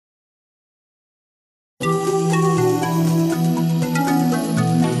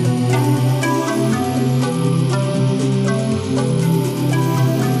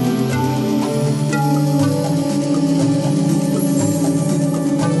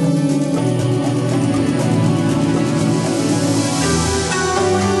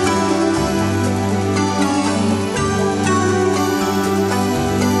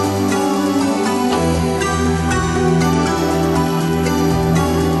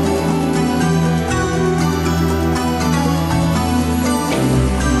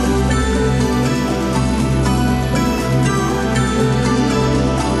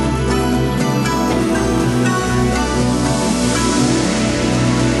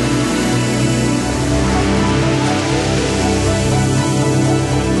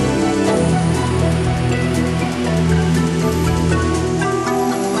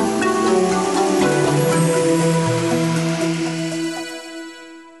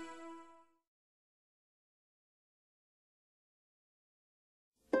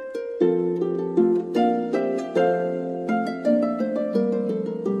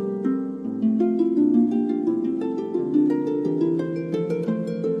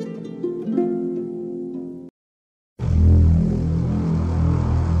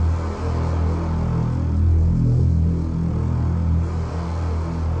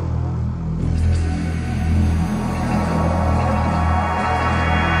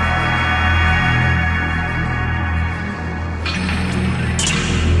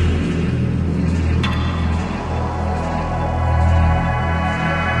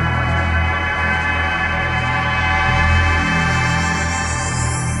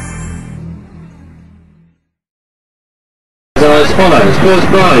follows. First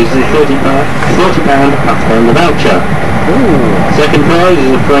prize is a £40 Pathfinder voucher. Second prize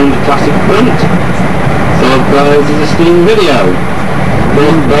is a framed classic print. Third prize is a Steam video.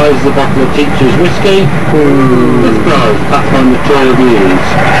 Fourth prize is a bottle of Teacher's Whiskey. Fifth prize, Pathfinder toy reviews.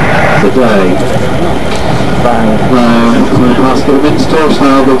 Today. Past the Mince toast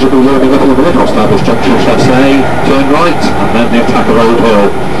now, they'll be loading up on the little established junction, shall I say, turn right, and then the attack of Old Hill.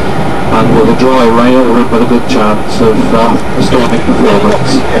 And with a dry rail, we're in with a good chance of a storming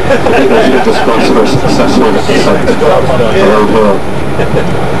performance. Fingers crossed for a successful descent of Old Hill.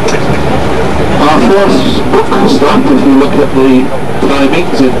 Our first book stop, if you look at the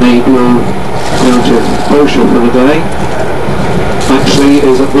timings in the blue narrative brochure for the day, actually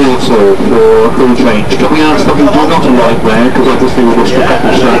is at Walsall for a crew change. Can we ask that we do not arrive there, because obviously we wish to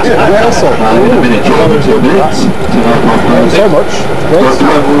accomplish that in a minute or 2 minutes. Thank you so much. But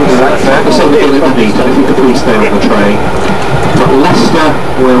so we'll get the meet, and if you could please stay on the train. But Leicester,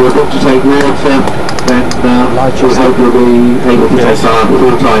 where we're going to take water, then we hope we'll be able to take our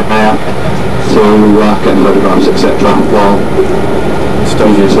full-time there to get photographs, etc. while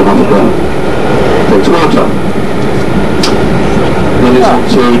Stony in South Africa takes water. Then it's on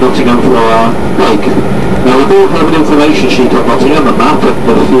to Nottingham for our hike. Now we do have an information sheet on Nottingham, a map and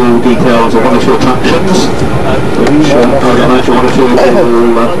a few details of one or two attractions, which I imagine one or two people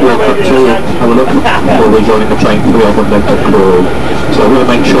will walk up to and have a look before rejoining the train for the overnight crew. So we'll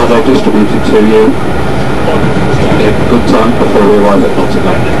make sure they're distributed to you in good time before we arrive at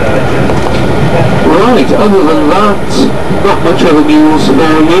Nottingham. Right, other than that, not much other news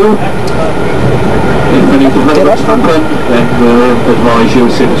for you. If any developments happen, then we'll advise you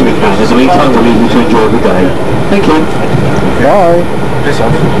as soon as we can. In the meantime, we'll leave you to enjoy the day. Thank you. Bye. Piss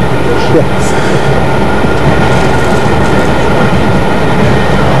off. Yes.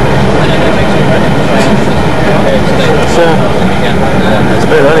 It's a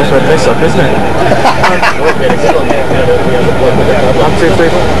bit early for a piss off, isn't it? 1, 2, 3,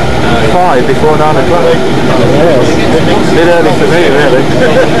 5 before 9 o'clock. Yes. It's a bit early for me, really.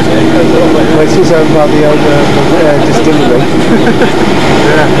 Well, this is over by the old distillery.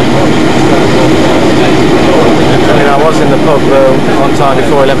 Yeah. I mean, I was in the pub on time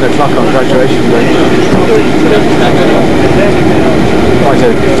before 11 o'clock on graduation day. I do,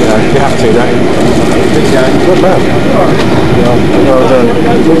 you have to, don't you? Not bad. Well done. How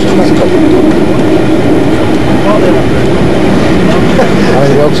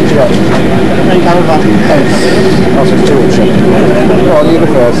many dogs have you got? Caravan. Oh, so it's 2 each. Go on, you go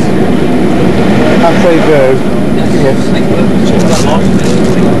first. Have 3 bird. Yes.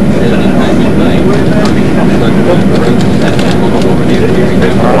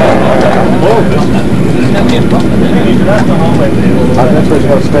 I've never supposed to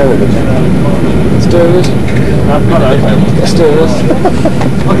have a stir with it. Stirrers? Get stirrers.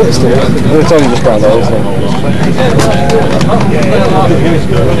 I'll get stirrers. It's only just down there, isn't it?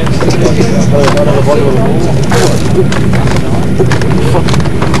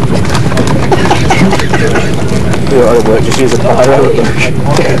 It'll work, just use a pyro.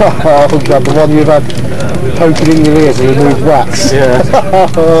 Oh god, the one you've had poking in your ears and removed wax. Yeah.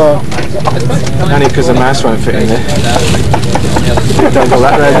 Only because the mouse won't fit in there. Don't go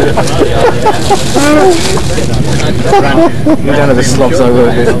that round. You don't have the slobs over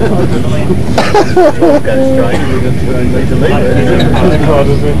it.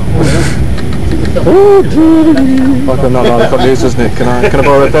 Like I'm not like got news, isn't it? Can I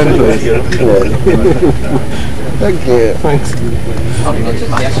borrow a pen, please? Thank you. Thanks.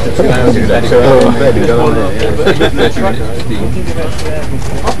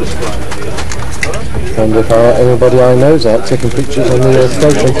 And if everybody I know's out taking pictures on the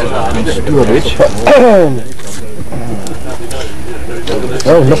station. Rubbish.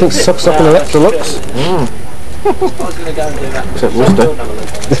 Oh, nothing sucks up in Electrolux. Except Worcester.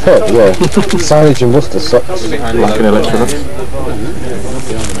 Yeah, signage in Worcester sucks. Like an Electrolux.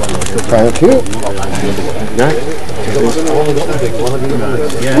 Thank you.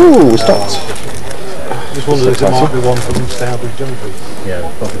 Ooh, stopped. Just wondered if there might be one from Stourbridge Junction. Yeah,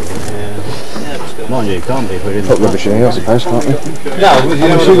 probably. Mind you, it can't be. Put rubbish in here, I suppose, can't we? No, how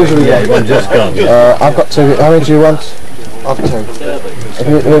many sugars have we got? One just gone. I've got 2. How many do you want? I've got 2. Have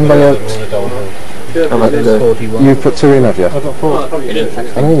you anybody else? You put 2 in, have you? I've got 4. I know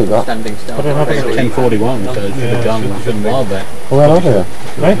you got. I don't have it. 1041, so it's the gun from a while back. Where are they?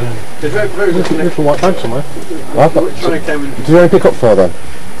 Right? There's a little white bag somewhere. I've got. Did you only pick up 4 then?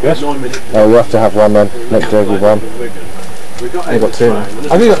 Yes. Oh, we have to have 1 then. Let's do with 1. You've got two now.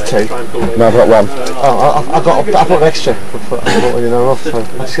 Have you got two? No, I've got one. Oh, I bought an extra. I bought, you know, so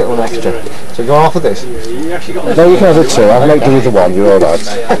let's get one extra. So go off of this? No, you can have it two. I'll make do with the one, you're alright.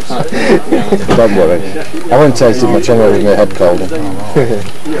 Don't worry. I won't taste it much anyway with my head cold.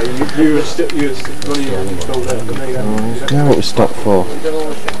 Now what we stopped for?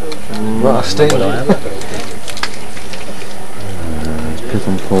 Right, I steam. Put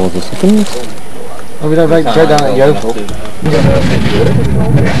on pause a second. Oh, we don't make go down at Yeovil.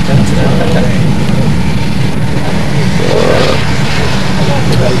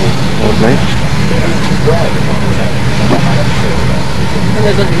 Okay.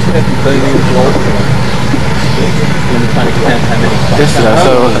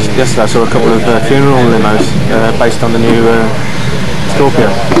 Yesterday I saw a couple of funeral limos based on the new Scorpio.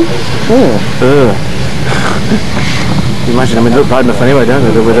 Imagine, I mean, they look bad enough anyway, don't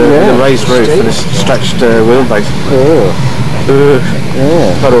they? With a raised roof and a stretched wheelbase.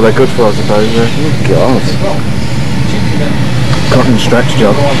 Not all they're good for, I suppose. God. Cotton stretch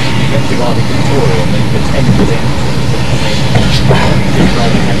job.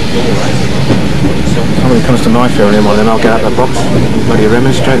 When it comes to my funeral, well, then I'll get out the box, bloody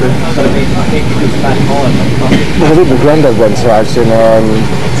rimmers straight there. I think the granddad went to house in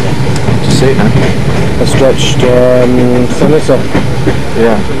to see it now. A stretched furniture.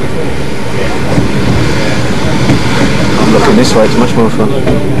 Yeah. I'm looking this way, it's much more fun.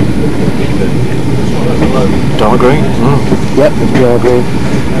 Dark green? Yep, it's dark green.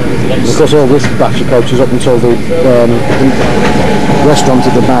 Of course all this battery coaches up until the restaurant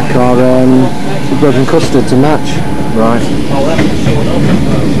at the back are broken custard to match. Right.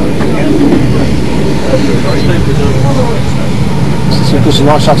 It's a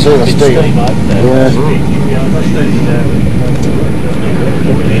nice tattoo, that's deep. Yeah.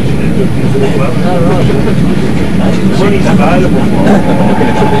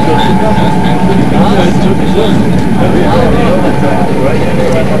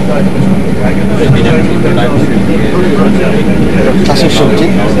 Classic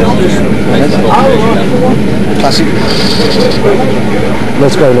shunting. Classic.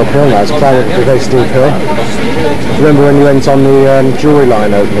 Let's go uphill now, it's quite a very steep hill. Remember when you went on the jewellery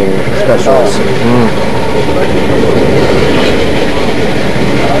line opening specials?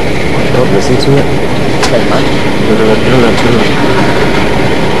 Don't listen to it. Hey man.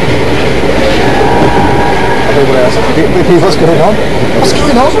 What's going on? What's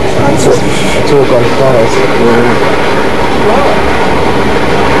going on? It's all gone quiet.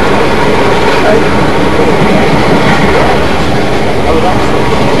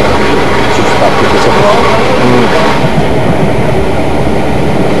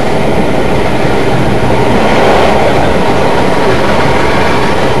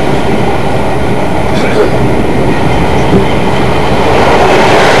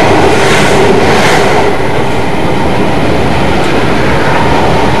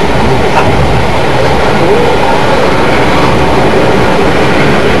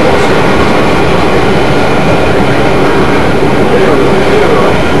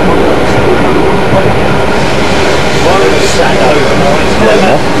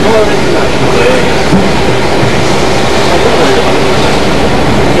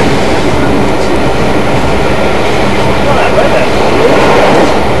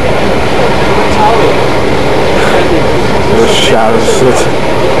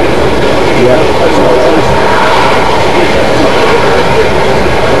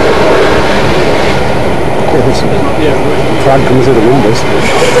 Fan comes through the windows.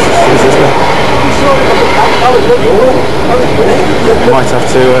 Might have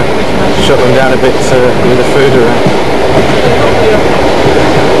to shut them down a bit with the food around.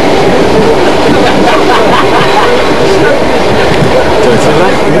 Dirty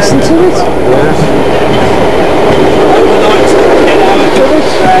lad. Listen to it. Yeah.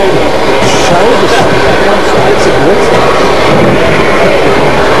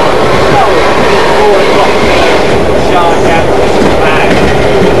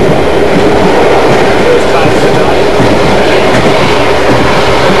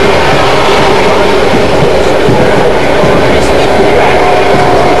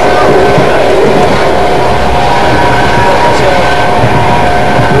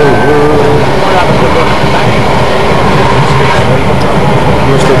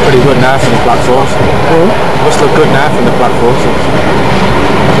 Must look pretty good now from the platforms. Must look good now from the platforms.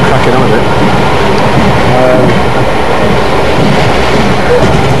 Cracking on a bit.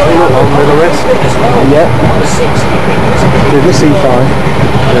 Middle rest? Yeah. Did this E5?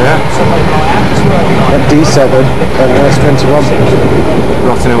 Yeah. At D7 and S21.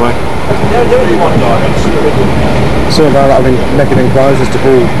 Rotting away. So about I've been making inquiries as to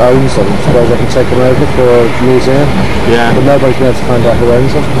who owns them. Suppose I can take them over for a museum. Yeah. But nobody's been able to find out who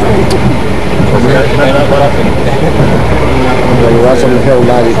owns them. Well, you're right on the hill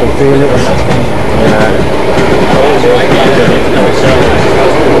now, you can feel it.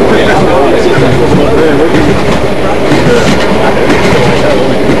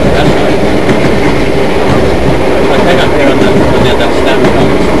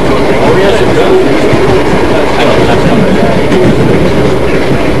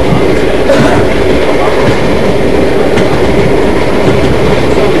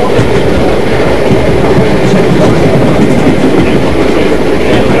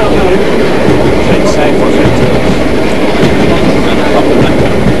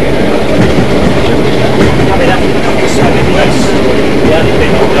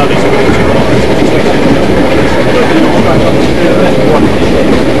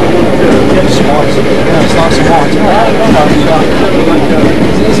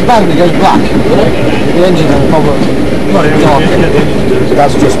 When it goes black, the engine has a problem.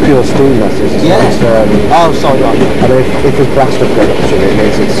 That's just pure steam, that is. Yeah. Oh, sorry. And if there's blast of production, it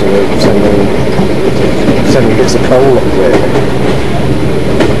means it's sending bits of coal up there.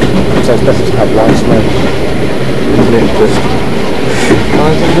 So it's better to have light smoke.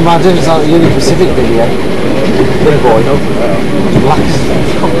 I can imagine it's like the Union Pacific video. Big boy. Black.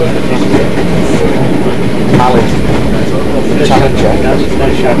 Carriage. Challenger.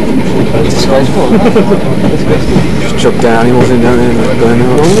 It's disgraceful. Just chucked down animals in there and going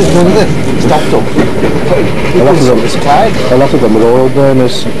out. None of it. Stopped up. A lot of them. It's tied. A lot of them are oil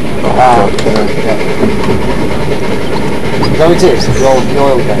burners. Ah, yeah. No, it is. The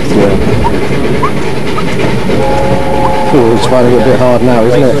oil guys. Yeah. Oh, it's finding it a bit hard now,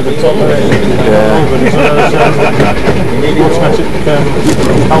 isn't it? Yeah.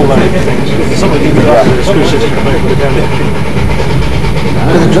 Automatic coal things. Some of you guys are exclusive.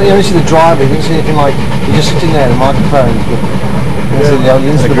 You don't see the driver, you don't see anything like, you're just sitting there, the microphone, you see the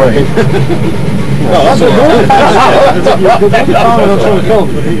audience, the brain. No, that's all right.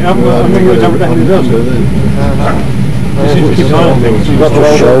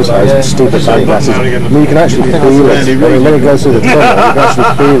 It shows how stupid that is. I mean, you can actually feel it. I mean, when it goes through the tunnel, you can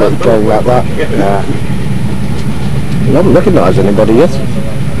actually feel it going like that. Yeah. You haven't recognised anybody yet.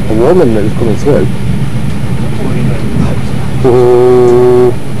 A woman that was coming through.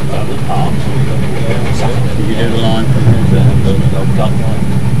 Ooh. Did you do the line?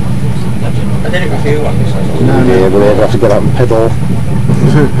 I did it with you. No, yeah, but they'd have to get out and pedal.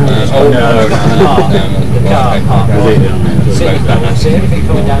 The car park. See everything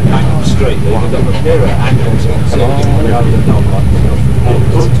coming down Angle Street, they've got the mirror angles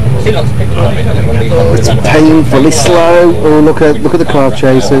It's painfully slow. Oh, look at the car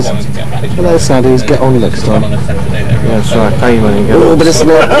chasers. Hello, Saddies, get on next time. Yeah, that's right, pain when you get a little bit of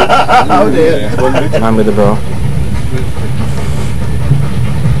slip. Oh dear. Man with the bar.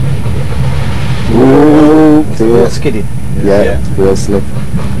 Ooh, dear. Skiddy. Yeah, real slip.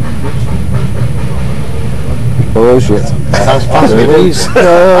 Oh shit. Sounds fast, Achilles.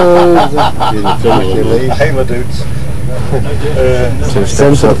 Hey, my dudes.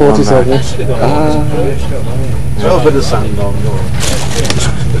 10 to 47. A little bit of sand on.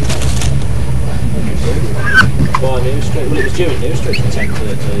 Well, it was due at New Street at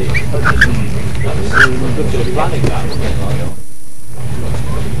 10:30. Looking at planning that, wasn't it?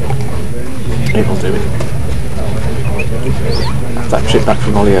 People do it. That trip back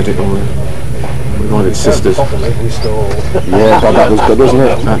from Holly had it all with one of its sisters. Yeah, that was good, wasn't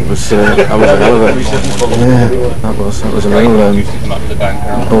it? That was a hell of it. Yeah, that was a real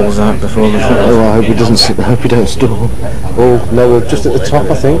balls out before the foot. Oh, I hope he don't stall. Oh, no, we're just at the top,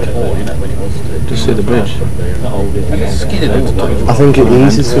 I think. Just see the bridge. I think it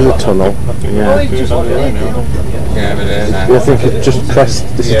eases through the tunnel. Yeah. I think it just crest.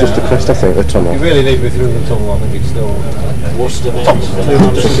 This is just a crest, I think, the tunnel. You really need to be through the tunnel, I think it's still Worcester.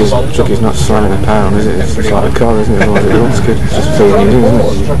 Chucky's not slamming a pound, is it? It's just like a car, isn't it? Otherwise it looks good. It's just feeding you,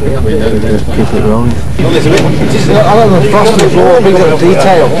 isn't it? Just keep it rolling. I don't know, the frost on the floor brings out the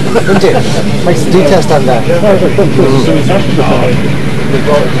detail, doesn't it? Makes the detail stand out.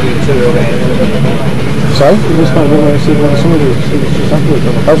 Sorry?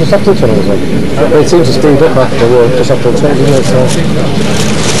 I was just after the tunnel, was it? It seems to steamed up after the just after the tunnel, didn't it? So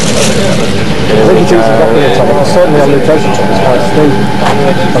I think it's easy to get in the tunnel. Certainly on the approach tunnel it's quite steep.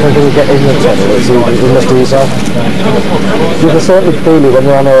 I think when you get in the tunnel it must ease off. You can certainly feel it when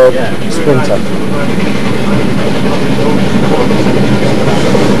you're on a sprinter.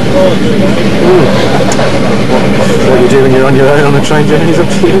 What you do when you're on your own on a train journey is up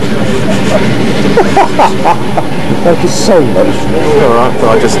to you. Thank you so much. Alright, but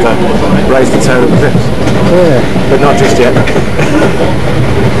I just raised the tone a bit. Yeah. But not just yet.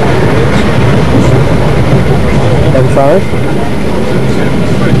 M5?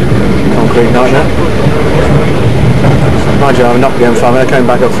 Concrete nightmare. Mind you, I'm not the M5. When I came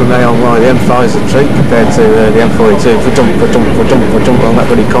back up from there on the M5 is a treat compared to the M42 for jump on that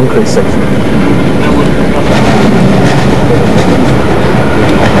bloody concrete section.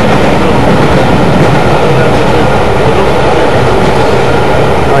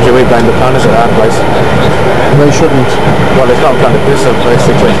 Mind you, we blame the planners at that place. They shouldn't. Well, it's not a plan to do so,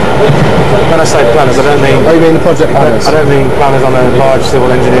 basically. When I say planners, I don't mean... Oh, you mean the project planners? I don't mean planners on a large civil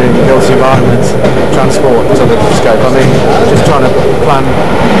engineering built environment, transport sort of scope. I mean just trying to plan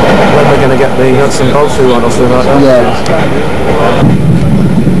when we're going to get the nuts and bolts we want or something like that. Yeah.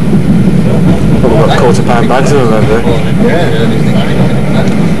 We've got £1/4 bags of them over there.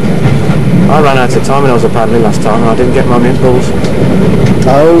 I ran out of time when I was at Padley last time and I didn't get my mint balls.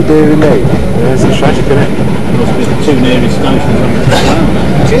 Oh, dear me. Yeah, it's tragic, isn't it? Must be the two nearest stations on the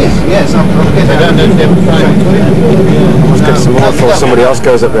It is, yes. I don't know if they ever find it. Let's get some more before somebody else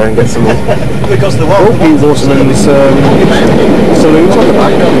goes up there and gets some more. Because the one... Oh, Waterman's salute on the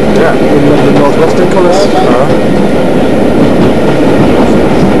back. Yeah. In the northwestern colours.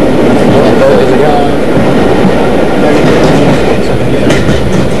 There it is again.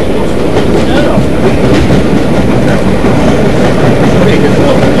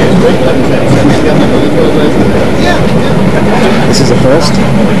 This is the first.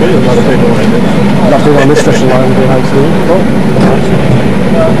 Nothing on this special line will be hopefully.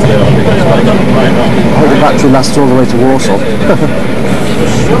 I hope the battery lasts all the way to Walsall. I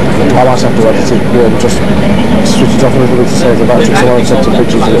might have to edit it, just switch it off a little bit to save the battery, so I'll take some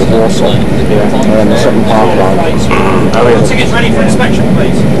pictures of it at Walsall. And the second park line. Tickets ready for inspection,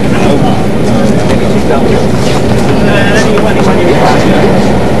 please.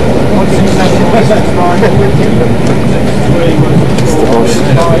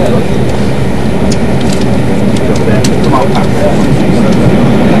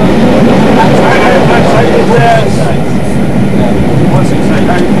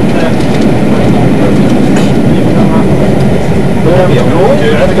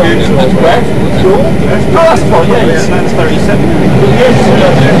 That's fine, yeah, that's 37.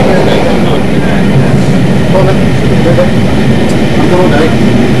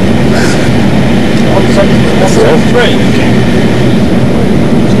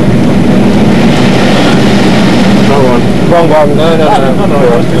 Wrong one. No.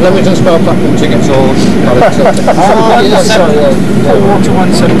 Let me just spell platinum tickets or...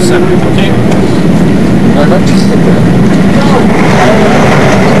 4177. Okay.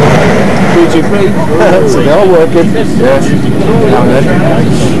 So they are working. Yes. Down there.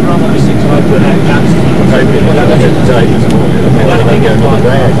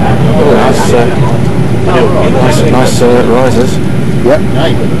 Nice risers. Yep.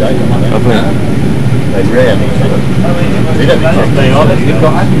 Lovely. They rarely. They don't they are. You've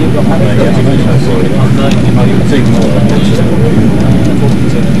got can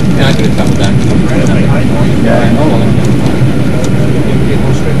I get a couple down?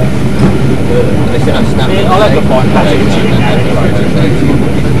 I'll have the point.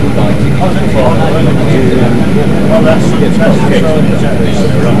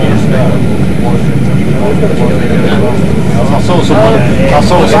 I saw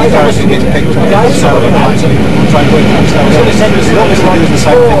someone person get picked up and trying to work themselves. It almost like the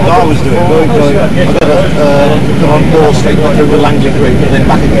same thing that I was doing. I got on Wall Street, got through the Langley Group and then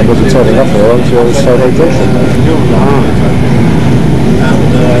back again. Wasn't turning up there until the snow vacation.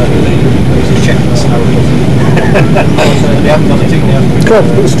 And it was a check for snow. They haven't got a ticket yet. Good,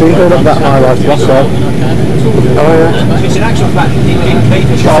 put the street going up that high like Worcester. Oh yeah. It's in actual fact,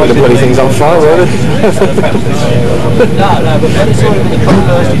 The bloody thing's on fire, weren't it? No, but when it's all in the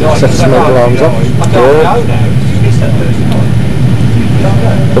Thursday night, Set the smoke alarms off.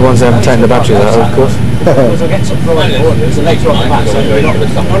 The ones that haven't taken the batteries out, of course. Because I get some Friday orders and later on the back, so you're not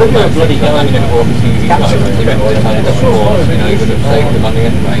bloody going to cancel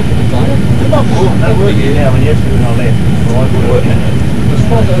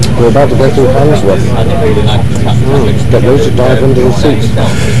We're about to go through Handsworth. Get those to dive under the seats.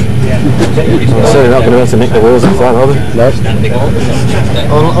 I'm certainly not going to be able to nick the wheels off that, are they? No.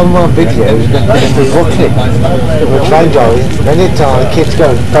 On my videos, there's lucky. The train going, anytime the kids go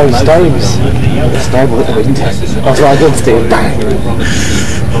and throw stones, it's stable at the wind. That's what I did to do, bang!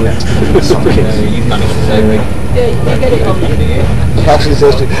 Some kids. Yeah, you get it on the Actually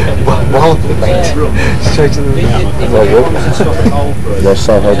says to well, straight to the There's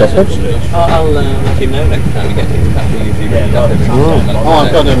Soho Depot. I'll let you know next time you get things back. We usually bring it up every time. Oh,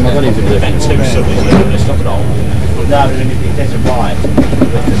 I've got him. I've got him to do it. No, it doesn't right.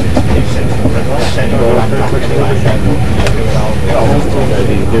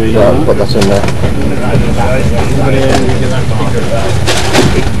 Yeah, I'll put that in there.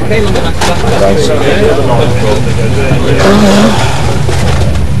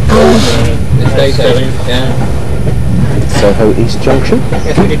 Soho East Junction.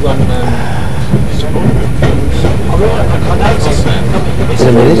 Yes, we did one. In a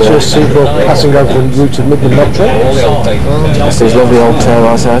minute, just see people passing over the route of Midland Not Train. That's these lovely old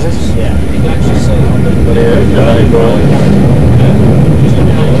terrace houses.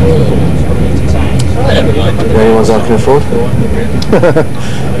 The only ones I can afford.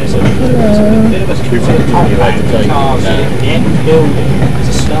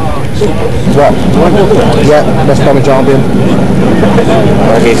 What? Yeah, West Bromwich Albion.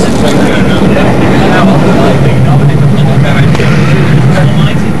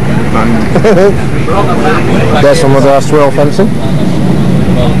 There's some of our swirl fencing.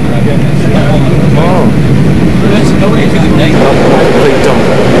 Oh.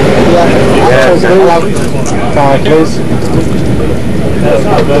 Tire, please.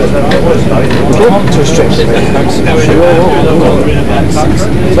 Two strips.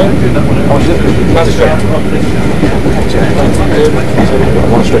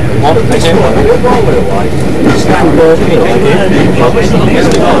 One strip.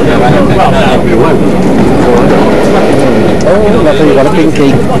 Oh, lovely, you got a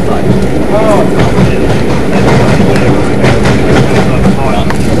pinky.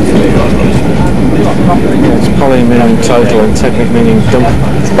 It's poly meaning total and technic meaning dump.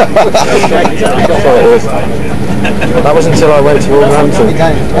 That was until I went to Wolverhampton.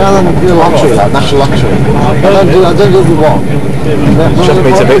 Yeah, then do a lottery, like national lottery. I don't do the one. Just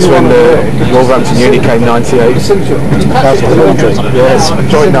me to bits when Wolverhampton Uni came 98. Yes,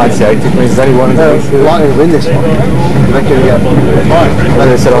 joined 98, it means anyone who likely to win this one. And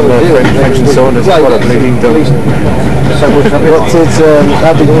they said on the French and Saunders, what a bleeding dump. So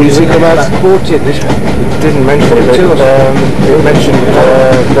how did music come out? It didn't mention it, but it mentioned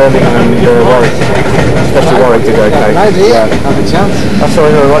Birmingham and Warwick. Especially Warwick did okay. Yeah. Have a chance. That's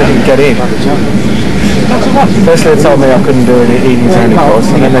why Warwick didn't get in. Firstly they told me I couldn't do any evenings only course,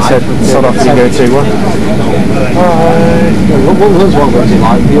 and then they said sod off you go 2-1. One was one was in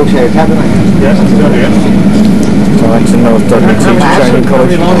like Yorkshire Academy. Yes, I went to North Dudley Teacher Training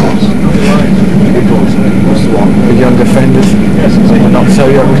College. The young defenders. Yes, not so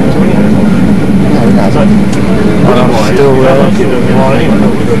young. And I'm still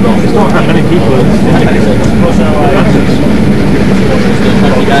it's not that many people.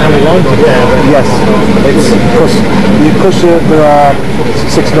 Yes, it's because there are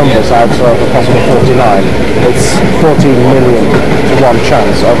 6 numbers out of a possible 49. It's 14 million to 1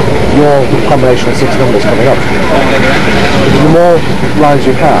 chance of your combination of 6 numbers coming up. The more lines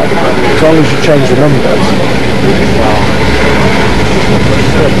you have, as long as you change the numbers,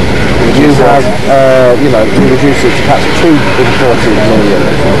 you have, you reduce it to perhaps 2 in 14 million,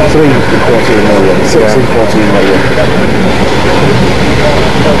 3 in 14 million, 6 in 14 million.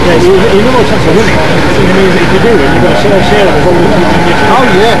 Yeah, you know what's happening, isn't it? If you do it, you've got to share it with all the people in your team. Oh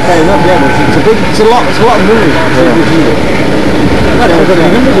yeah, fair enough, yeah, it's a lot of money.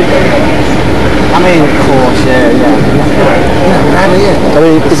 I mean, of course, yeah. I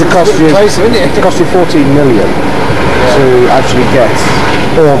mean, it cost you 14 million to actually get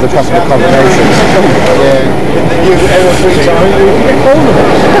all the possible combinations.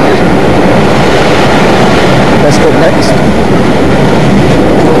 Let's go next.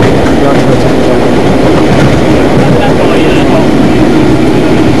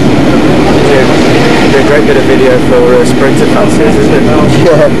 Do a great bit of video for sprinter fanciers, isn't it?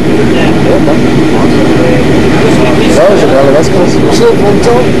 Yeah. That was an LMS course.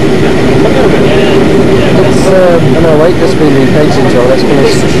 No, wait, that's been repainted to LMS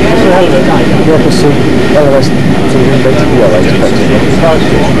course. Yeah, because LMS repainted the LMS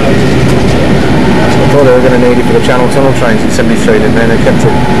I thought they were going to need it for the Channel Tunnel trains in 73, and then they kept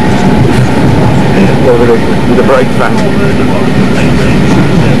it with a brake van.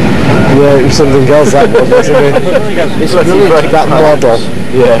 Yeah, it was something else that was, wasn't it? It's brilliant, that model.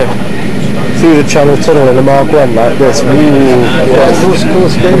 Yeah. Through the Channel Tunnel in a Mark 1 like this. Fingers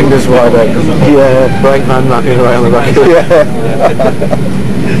wide open. Yeah. Brake van wrapping around the back. Yeah.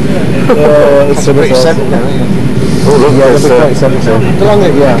 It's 37 now, isn't it? Oh, look, yeah, it's 37 soon.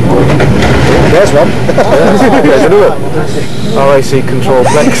 Yeah. There's one. There's another. RAC control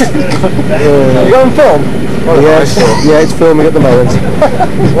flex. You got on film? Yes. Yeah, it's filming at the moment.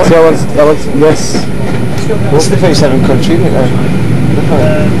 See, I want, yes. What's the 37 country, isn't it?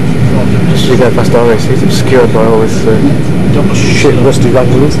 Just you go past RAC, it's obscured by all this shit rusty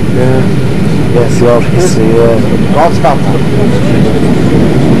wranglers. Yeah. Yes, the RAC, God's band.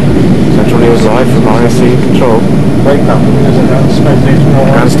 Central News Live from RAC Control.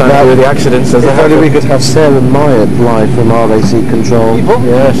 Can't stand with the accidents as they happen. If only we could have Sarah Meyer live from RAC Control.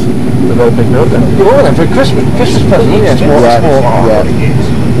 Yes. They've got a big note then. You want them for Christmas present, yes. Yeah.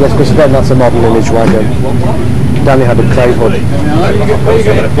 Yes, because then that's a model image wagon. Danny had a clay hood.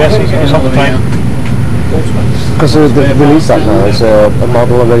 Yes, it's on the plane. Because they've released that now as a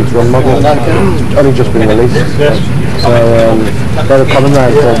model, a ready-to-run model. It's only just been released. So they're coming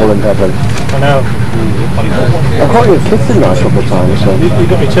round Cornwall and Devon. I know. I've got your kids in there a couple of times. So. You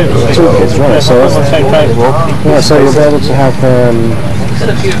got me two kids, right? So on the same page. Yeah, so you'll be able to have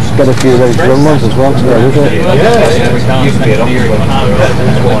get a few ready-to-run ones as well to go with it.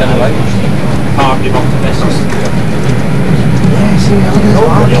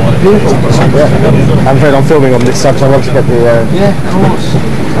 I'm afraid I'm filming on this side, so I want to get the. Yeah, of course.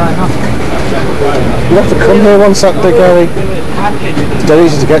 You have to come here one Saturday, Gary. It's dead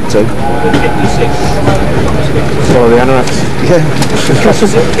easy to get to. Follow the anoraks. Yeah.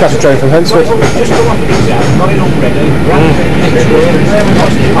 Catch a train from Hensford. Been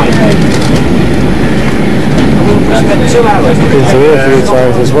to here a few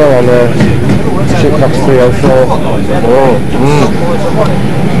times as well on Shipbox 304. Oh.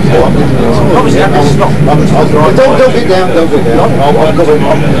 Don't get down, I'm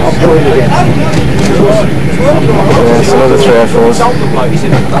going again. Yeah, it's another 304s.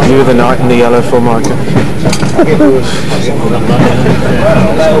 You the night in the yellow full marker.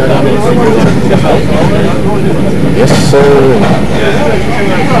 Yes, sir.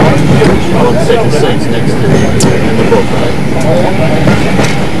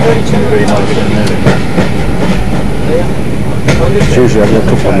 It's usually having a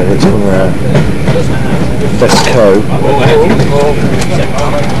couple of minutes from Desco.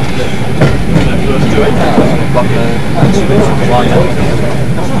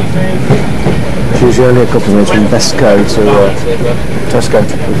 It's usually only a couple of minutes from Desco to Tesco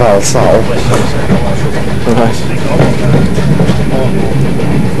to Walsall. Right.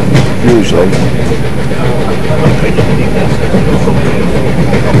 Usually.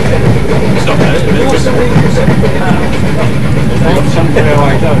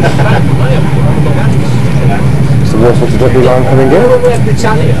 Is the Worcester to Dudley line coming in?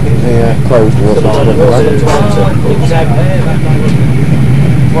 Yeah, closed Worcester to Dudley line.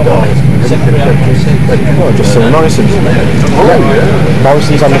 Oh, just some Morrison's. Yeah.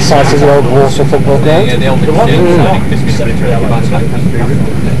 Morrison's on the site of the old Walsall football ground. Yeah, the old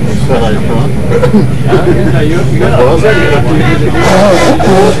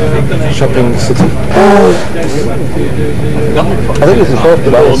Shopping city. I think this is both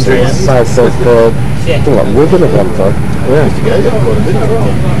the south of like Wigan at one time. Yeah.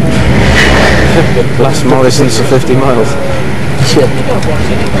 Last Morrison's for 50 miles.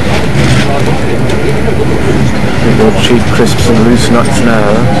 We've got cheap crisps and loose nuts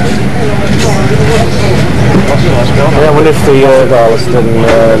now. Yeah, I wonder if the Darlaston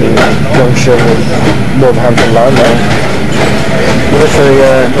Junction and Northampton line there. I wonder if the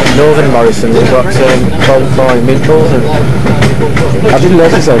Northern Morrison has got bulk buy meatballs. I didn't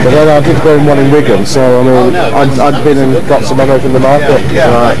notice that, but then I did go in one in Wigan, so I mean, I'd been and got some over from the market.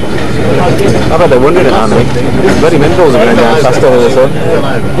 Right. I bet they're wondering how many. Bloody meatballs are going down fast all of a sudden.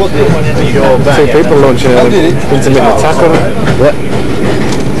 Two people launching an intermittent attack on them. Yep.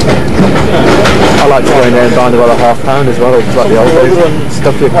 I like to go in there and buy them about £1/2 as well. It's like the old days.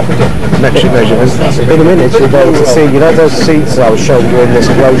 Stuff with metric measurements. In a minute you'll be able to see, you know those seats I was showing you in this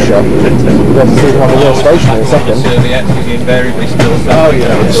brochure? You'll be able to see them on the real station in a second. Oh yeah.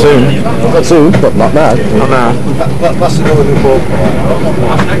 Soon. Not soon, but not now. Not now. That's another new ball.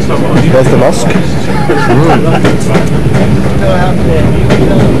 There's the mosque.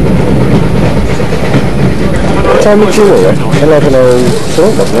 What time did you leave?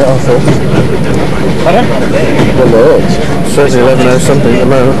 11:04, wasn't it? I thought. Pardon? The Lord. Certainly 11:0 something at the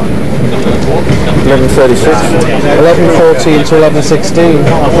moment. 11:36. 11:14 to 11:16.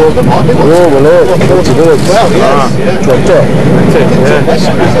 Oh, well, Lord. 40 minutes. Dropped up.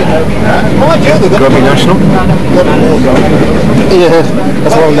 Yeah. Grubby National. Yeah.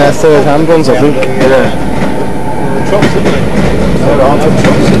 That's one of their third-hand ones, I think. Yeah. trucks, isn't it? There are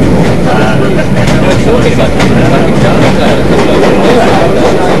trucks.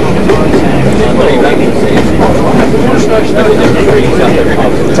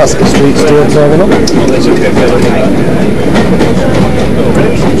 That's the street still turning up.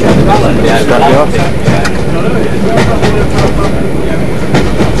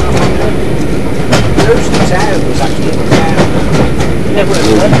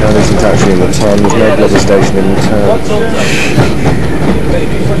 No, this isn't actually in the town. There's no bloody station in the town.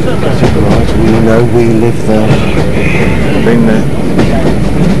 Right, we know we live there. Been there.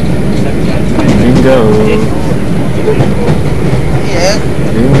 Bingo.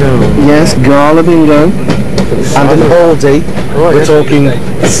 Bingo. Yes, Gala bingo. And an Aldi. We're talking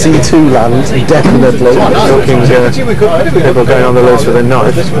C2 land, definitely. We're talking people going on the loose with a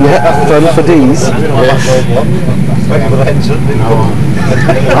knife. Yeah, fun for D's.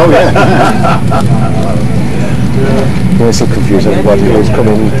 Oh yeah. Yeah, it's so confused everybody who's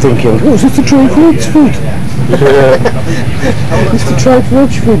coming thinking, oh, is this the tray for Oxford? It's the tray for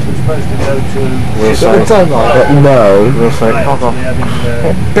Oxford. We'll say, no. we'll say,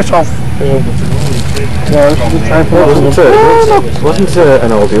 Bit off. No, it's the tray for Oxford. Wasn't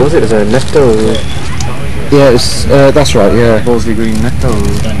an Aldi, was it? It was a Netto. Yeah, it's, that's right, yeah. Wolseley Green Netto.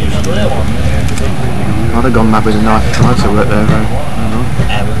 I'd have gone mad with a knife and tried to work there though.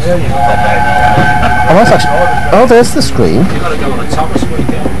 Oh, that's actually, oh, there's the screen.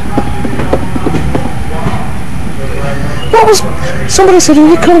 What was, somebody said, oh,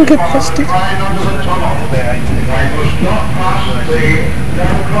 you can't get past it.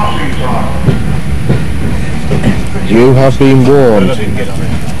 You have been warned.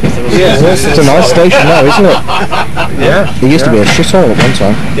 Yeah. It's a nice station now, isn't it? Yeah. It used to be a shithole at one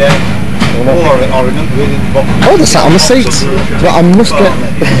time. Yeah. Oh, they sat on the seats. But I must get...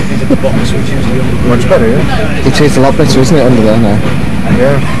 Much better, yeah? It is a lot better, isn't it, under there now?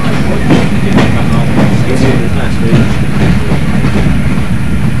 Yeah.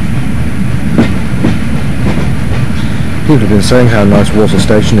 People have been saying how nice Walsall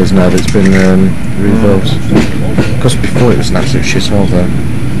station is now that it's been rebuilt. Because before it was an absolute shithole there.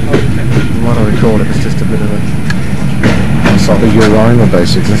 What do we call it? It's just a bit of a... It's like a urinal,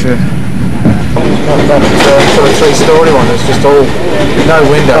 basically. Yeah. That's sort of three-storey one. It's just all no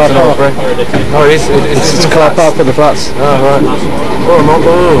windows and all brick. Oh, it is. It's a car park for the flats. Oh right. Oh, not.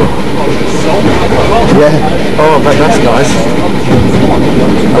 Oh. Yeah. Oh, I bet that's nice.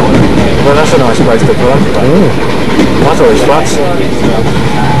 Well, that's a nice place to play. I thought it was flats.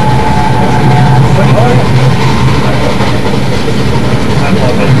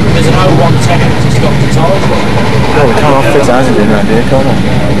 There's an 0110 to stop the tolls. No, we can't fit houses in around here, can we?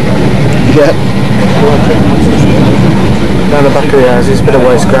 Yeah. Down the back of the houses, bit of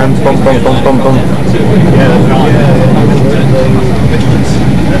waste ground, bum bum bum bum bum.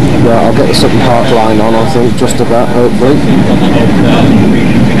 Yeah, I'll get the Sutton Park line on, I think, just about, hopefully.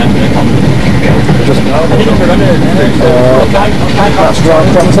 Just, that's right,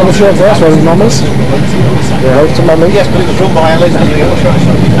 that's on the short there, that's where his mum is. Yeah, over to mummy. Yes, but it was run by Ellie.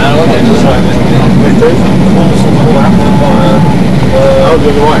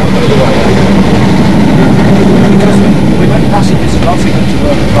 We went past it this Nottingham to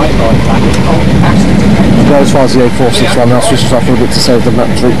the right line back, past it. Go as far as the A461, I'll switch off a bit to save the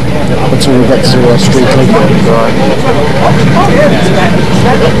battery until we get to Street League. Right.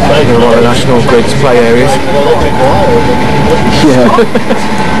 They're one of the National Grid's play areas. Yeah.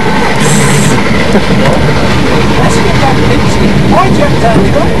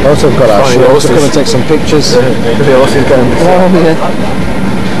 Also got our shorts to come and take some pictures. The horses going. Oh yeah.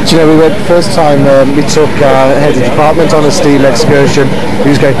 Do you know, we went first time, we took our head of department on a steam excursion. He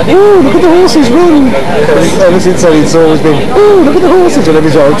was going, ooh, look at the horses run! Ever since then it's always been, ooh, look at the horses on every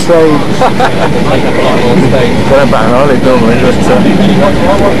old train. They're back on it normally, but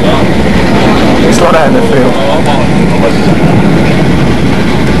it's not out in the field.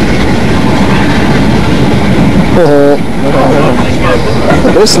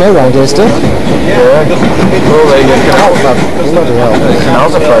 There's snow around here still. Yeah. Oh, there you go. Bloody hell. The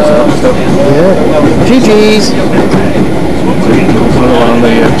canals are frozen up and stuff. Yeah. GG's. Another one on the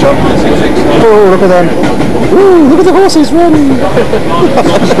top. Oh, look at them. Ooh, look at the horses run.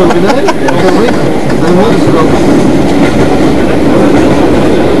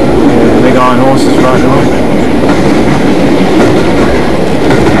 Big iron horses right now.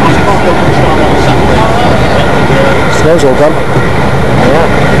 Snow's all gone. Yeah.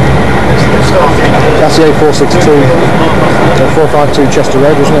 That's the A462. 452 Chester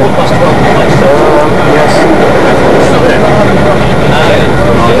Road, wasn't it? Yes.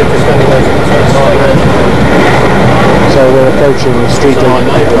 watching Street League.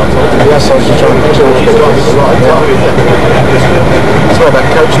 Yes, I was just trying to picture what it was. That's where that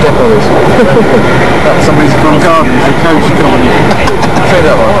coach depot is. That's somebody's front garden, it's a coach company. See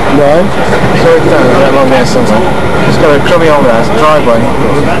that one? No. So it's down right along there somewhere. It's got a crummy old house, driveway,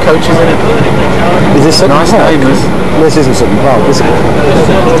 coaches in it. Is this Sutton Nice Park? neighbours. This isn't Sutton Park, is it?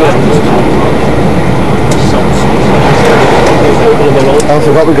 I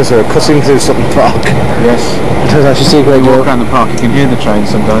forgot because they were cutting through Sutton Park. Yes. It was actually see a great You deal. walk around the park, you can hear the train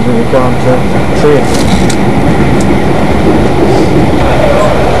sometimes, but you can't see it.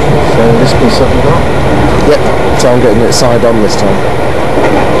 So this be Sutton Park? Yep, so I'm getting it side on this time.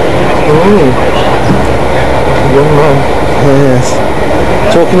 Ooh. Young man. Yes.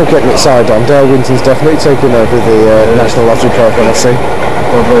 Talking of getting it side on, Dale Winton's definitely taken over the National Lottery programme, I see.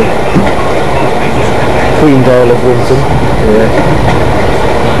 Lovely. Queen Dale of Winton. Yeah.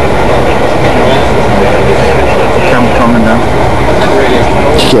 Cam common now.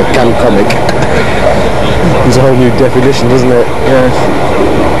 Yeah, cam comic. There's a whole new definition, isn't it? Yes.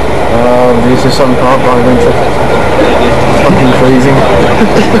 These are Sutton Park by winter. Fucking freezing.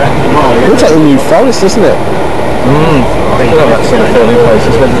 Looks like the New Forest, doesn't it? I think that sort of feeling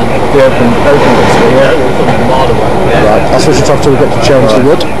places when the open bits here, yeah. Right, I'll switch it off till we get to change the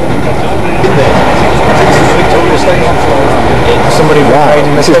wood. Somebody paid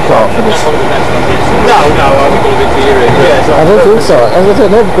in the tip art for this. No, I would have been for your I don't think so. I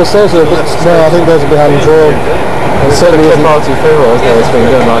don't know because those are a bit, no, I think those will be hand drawn. It certainly isn't party feel, wasn't there? It's been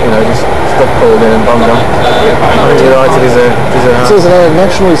done like, you know, just stuff pulled in and bunged on. I think you're right, it is a It is an air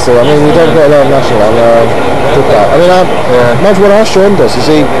national, you see. I mean, you don't get an air national on cookout. I mean, imagine what our Sean does is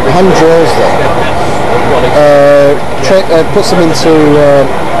he hand draws them, puts them into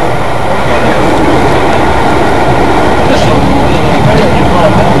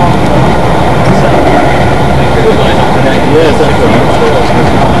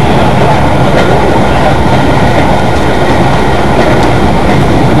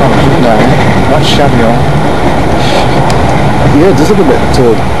That's shabby on. yeah, it does look a bit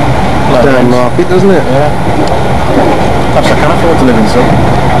down market, doesn't it? Yeah. Perhaps I can afford to live in Sutton.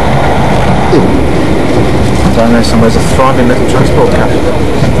 Down there somewhere's a thriving little transport cafe.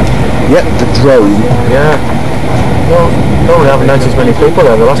 Yep, the drone. Yeah. Well, normally I haven't noticed many people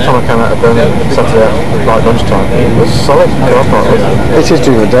there. The last time I came out of Birmingham, Saturday at like lunchtime, it was solid. Car park was. It is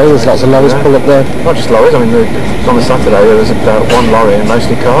during the day, there's lots of lorries pull up there. Not just lorries, I mean, on the Saturday there was about one lorry and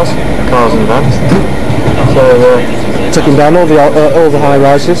mostly cars and vans. So, Taking down all the high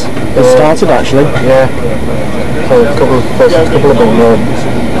rises. It started actually. yeah. So a couple of them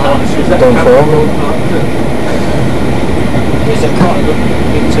done for.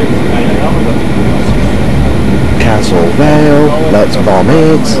 Castle Vale, let's bomb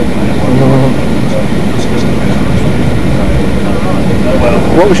it.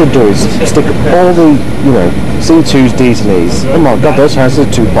 What we should do is stick all the, C2s, Ds and Es. Oh my god, those houses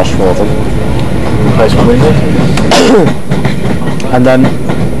are too posh for them. Place for windows. And then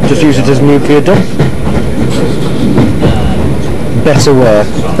just use it as nuclear dump. Better where?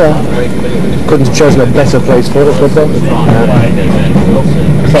 Couldn't have chosen a better place for it, could they?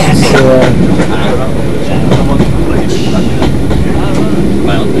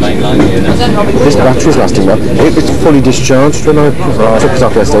 This battery's lasting well. It's fully discharged when I took it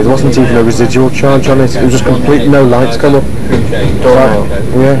off yesterday. There wasn't even a residual charge on it. It was just complete, no lights come up.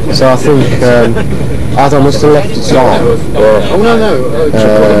 Yeah, so I think I must have left it on.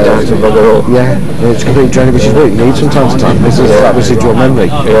 Yeah, it's completely drained, which is what it needs from time to time. This is that residual memory,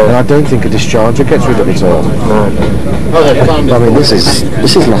 and I don't think a discharger gets rid of it all. I mean, this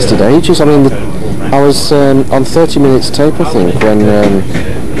has lasted ages. I mean, I was on 30 minutes tape, I think, when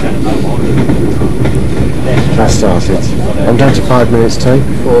I started. I'm down to 5 minutes tape.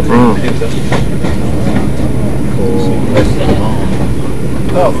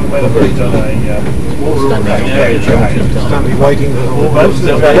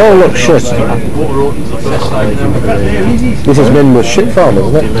 Oh look, shit. This is Minworth shit farm,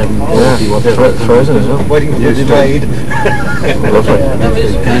 isn't it? Yeah, frozen as well. Waiting for the spade. Lovely.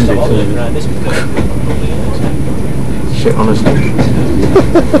 Shit, honestly.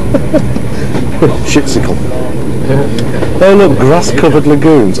 Shitsicle. Oh look, grass-covered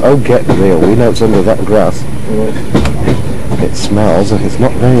lagoons. Oh, get real. We know it's under that grass. It smells. It's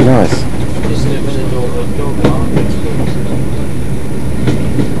not very nice.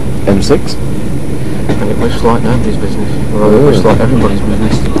 M6. And it looks like nobody's business. Or it looks like everybody's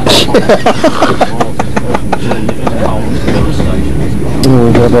business.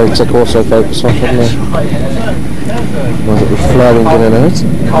 We've got a very tick also focus off, haven't we? Was it flaring in and out?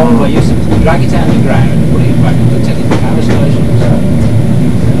 Drag it out of the ground and put it back and take it to the power station.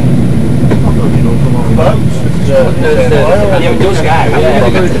 Yeah, it does go. Yeah,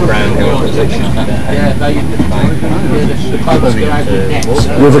 the brown hill position. yeah,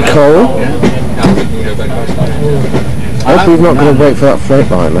 With a coal? I hope we're not going to wait for that freight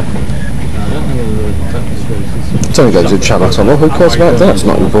liner. It's only going to Channel Tunnel. Who cares about that? It's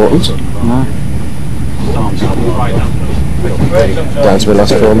not important. No. Down to the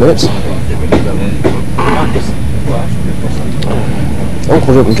last 4 minutes. Oh,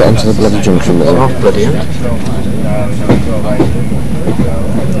 hurry up and get into the bloody junction there. Oh, bloody hell.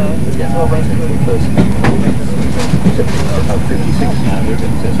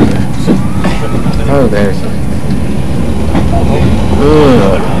 Oh, there.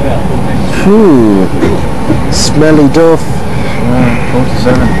 Phew. Smelly duff.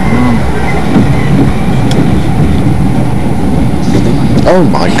 47. Oh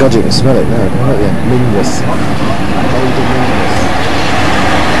my god, you can smell it now, can't you? Mingus.